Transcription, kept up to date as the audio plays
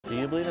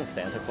believe in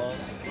Santa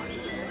Claus?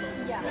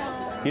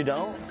 Yeah. You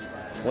don't?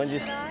 When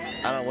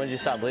did you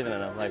stop believing in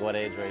him? Like what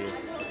age were you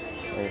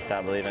when you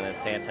stopped believing in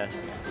Santa?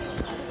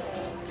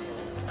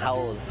 How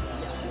old?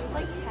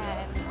 Like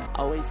 10.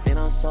 Always been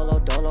on solo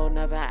dolo,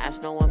 never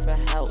asked no one for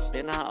help.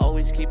 And I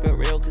always keep it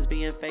real, cause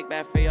being fake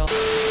bad for your.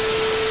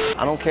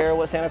 I don't care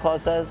what Santa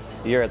Claus says.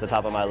 You're at the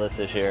top of my list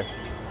this year.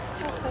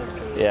 That's so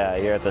sweet. Yeah,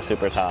 you're at the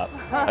super top.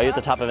 Are you at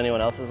the top of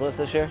anyone else's list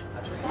this year?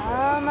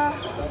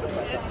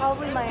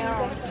 Probably my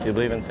own. You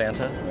believe in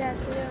Santa?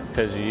 Yes, I do.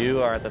 Because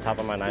you are at the top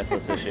of my nice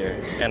list this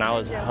year. And I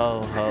was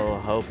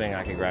hoping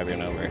I could grab your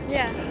number.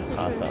 Yeah.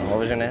 Awesome. What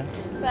was your name?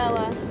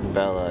 Bella.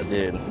 Bella,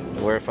 dude.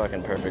 We're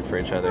fucking perfect for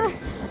each other.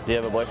 Do you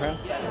have a boyfriend?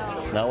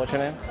 No. What's your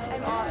name?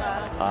 I'm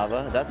Ava.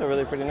 Ava? That's a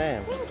really pretty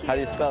name. How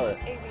do you spell it?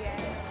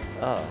 AVA.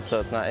 Oh, so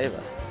it's not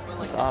Ava.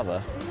 It's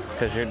Ava.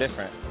 Because you're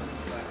different.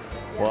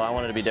 Well, I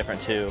wanted to be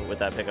different too with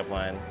that pickup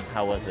line.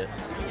 How was it?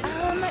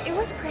 It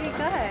was pretty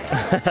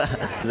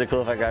good. Is it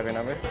cool if I grab your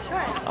number?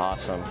 Sure.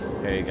 Awesome.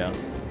 Here you go.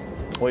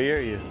 What year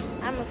are you?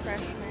 I'm a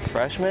freshman.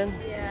 Freshman?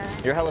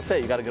 Yeah. You're hella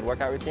fit. You got a good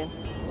workout routine?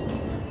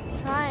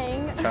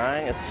 Trying.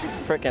 Trying? It's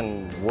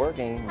freaking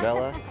working,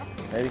 Bella.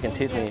 Maybe you can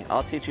teach me.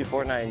 I'll teach you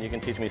Fortnite and you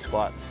can teach me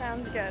squats.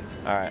 Sounds good.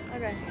 All right.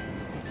 Okay.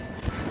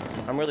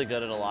 I'm really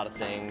good at a lot of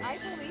things. I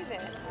believe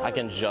it. I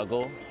can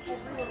juggle.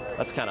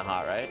 That's kind of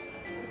hot, right?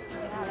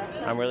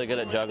 I'm really good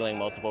at juggling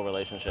multiple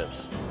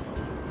relationships.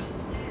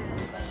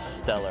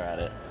 Stellar at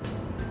it.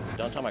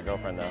 Don't tell my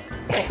girlfriend though.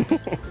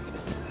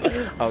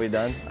 Are we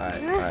done? All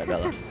right,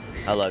 Bella.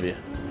 I love you.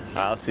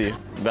 I'll see you.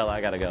 Bella,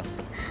 I gotta go.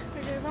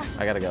 Okay, bye.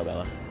 I gotta go,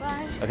 Bella.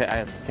 Bye.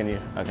 Okay, can you?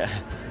 Okay.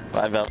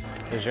 Bye, Bella.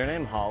 Is your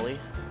name Holly?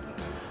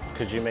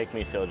 Could you make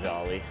me feel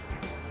jolly?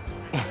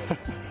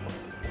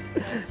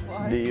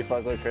 Do you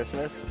fuck with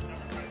Christmas?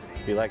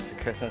 Do you like the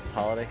Christmas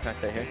holiday? Can I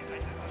stay here?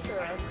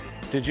 Sure.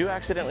 Did you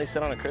accidentally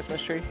sit on a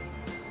Christmas tree?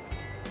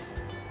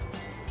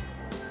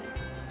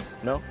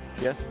 No?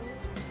 Yes?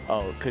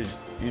 Oh, because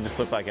you just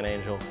look like an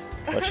angel.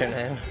 What's your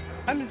name?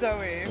 I'm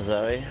Zoe.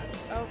 Zoe?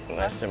 Oh,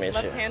 Nice to meet you.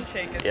 Left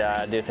handshake. Yeah,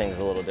 I do things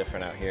a little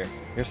different out here.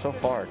 You're so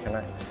far, can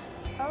I?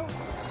 Oh,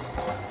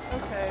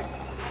 okay.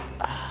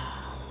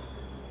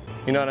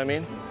 You know what I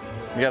mean?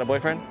 You got a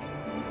boyfriend?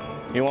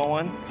 You want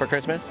one for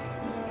Christmas?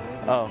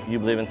 Oh, you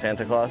believe in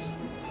Santa Claus?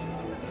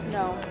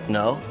 No,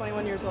 No?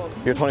 21 years old.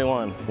 You're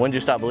 21. When did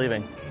you stop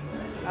believing?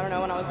 I don't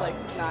know, when I was like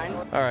 9.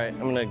 All right,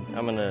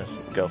 I'm gonna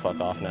go fuck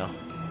off now.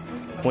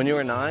 When you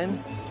were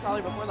 9,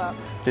 Probably before that.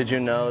 did you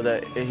know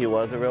that he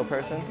was a real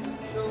person?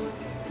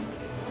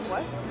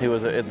 What? He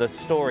was. The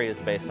story is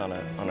based on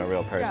a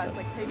real person. Yeah, it's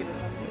like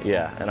paganism.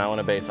 Yeah, and I want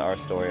to base our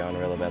story on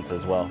real events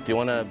as well. Do you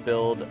want to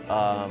build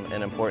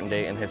an important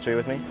date in history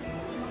with me?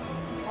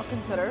 I'll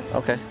consider.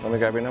 Okay, let me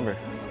grab your number.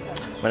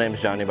 My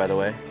name's Johnny, by the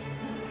way.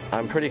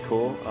 I'm pretty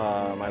cool.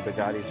 My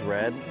Bugatti's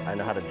red. I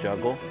know how to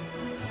juggle,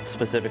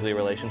 specifically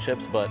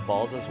relationships, but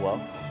balls as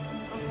well.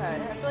 Okay,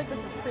 I feel like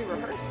this is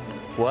pre-rehearsed.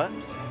 What?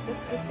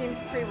 This seems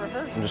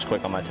pre-rehearsed. I'm just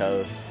quick on my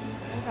toes.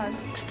 Okay.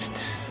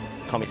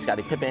 Call me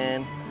Scottie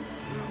Pippen.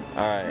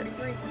 All right,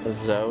 33.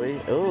 Zoe.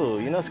 Ooh,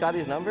 you know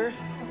Scotty's number?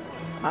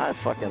 I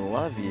fucking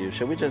love you.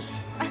 Should we just,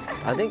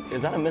 I think,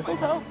 is that a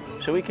mistletoe?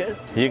 Should we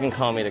kiss? You can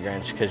call me the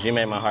Grinch because you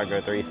made my heart grow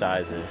 3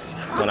 sizes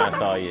when I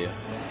saw you.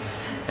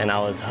 And I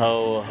was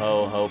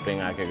hoping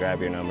I could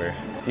grab your number.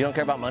 You don't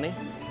care about money?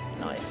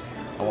 Nice.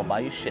 I won't buy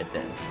you shit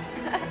then.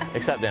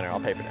 Except dinner. I'll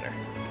pay for dinner.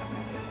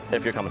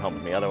 If you're coming home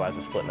with me. Otherwise,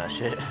 we're splitting that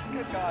shit.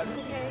 Good God.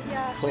 Okay,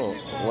 yeah. Cool.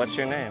 What's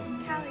your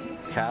name? Callie.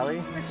 Callie?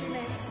 What's your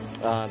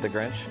name? The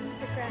Grinch?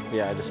 The Grinch.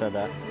 Yeah, I just said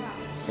that.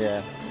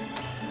 Yeah.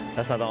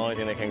 That's not the only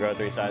thing that can grow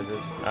 3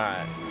 sizes. All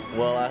right.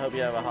 Well, I hope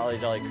you have a holly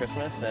jolly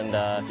Christmas, and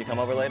if you come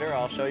over later,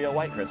 I'll show you a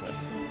white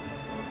Christmas.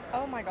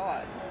 Oh my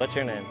God. What's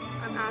your name?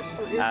 I'm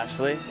Ashley.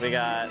 Ashley. We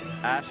got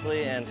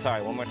Ashley and,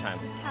 sorry, one more time.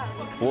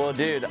 Callie. Well,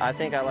 dude, I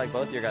think I like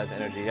both your guys'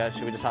 energy. You guys,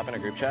 should we just hop in a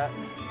group chat?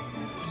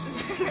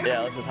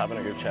 Yeah, let's just hop in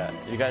a group chat.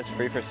 You guys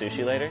free for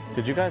sushi later?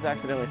 Did you guys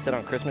accidentally sit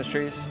on Christmas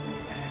trees?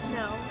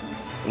 No.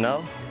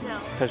 No? No.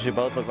 Because you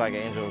both look like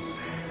angels.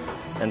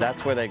 And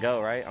that's where they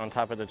go, right? On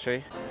top of the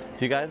tree?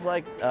 Do you guys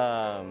like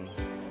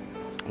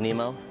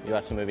Nemo? You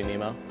watch the movie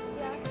Nemo?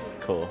 Yeah.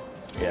 Cool.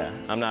 Yeah.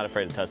 I'm not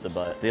afraid to touch the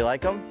butt. Do you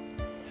like them?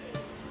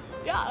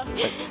 Yeah.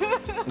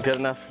 Good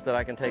enough that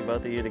I can take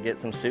both of you to get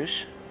some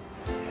sushi?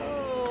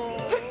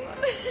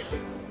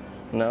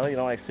 No, you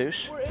don't like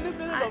sushi? We're in a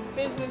bit of a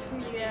business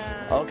meeting.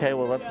 Yeah. Okay,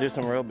 well, let's do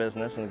some real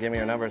business and give me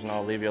your numbers and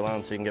I'll leave you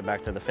alone so you can get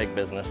back to the fake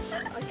business.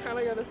 I kind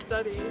of got to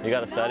study. You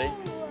gotta study?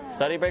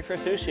 Study break for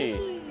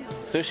sushi.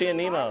 Sushi and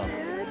Nemo.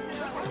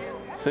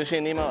 Sushi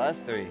and Nemo, us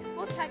 3.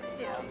 We'll text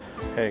you.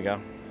 Here you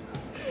go.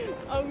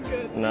 I'm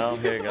good. No,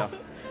 here you go.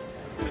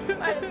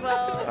 Might as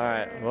well. All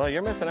right, well,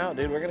 you're missing out,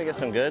 dude. We're gonna get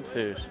some good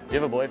sushi. Do you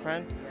have a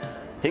boyfriend?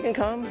 He can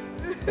come.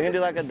 We can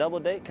do like a double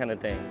date kind of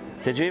thing.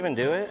 Did you even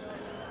do it?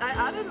 I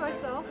added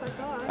myself, I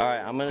thought. All right,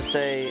 I'm gonna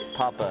say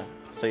Papa,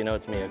 so you know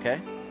it's me, okay?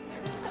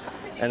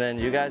 And then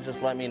you guys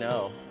just let me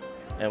know,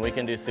 and we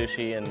can do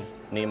sushi and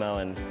Nemo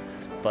and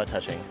butt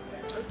touching.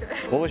 Okay.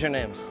 What was your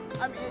names?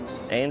 I'm Angie.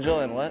 Angel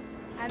and what?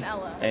 I'm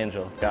Ella.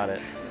 Angel. Got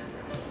it.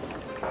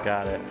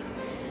 Got it.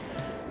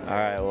 All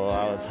right, well,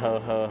 I was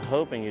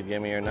hoping you'd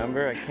give me your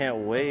number. I can't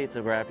wait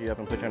to wrap you up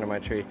and put you under my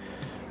tree.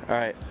 All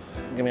right,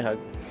 give me a hug.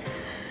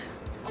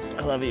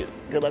 I love you.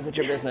 Good luck with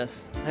your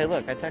business. Hey,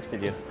 look, I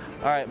texted you.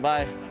 All right,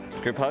 bye.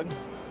 Group hug?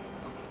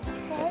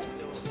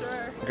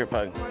 Sure. Group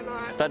hug. Why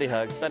not? Study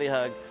hug, study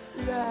hug.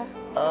 Yeah.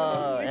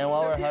 And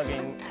while we're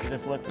hugging,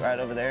 just look right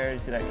over there. You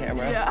see that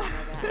camera? Yeah.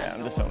 Yeah,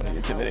 I'm just filming a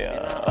YouTube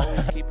video.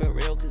 Always keep it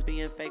real, cause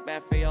being fake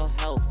bad for your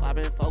health. I've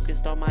been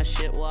focused on my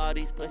shit while all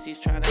these pussies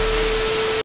tryna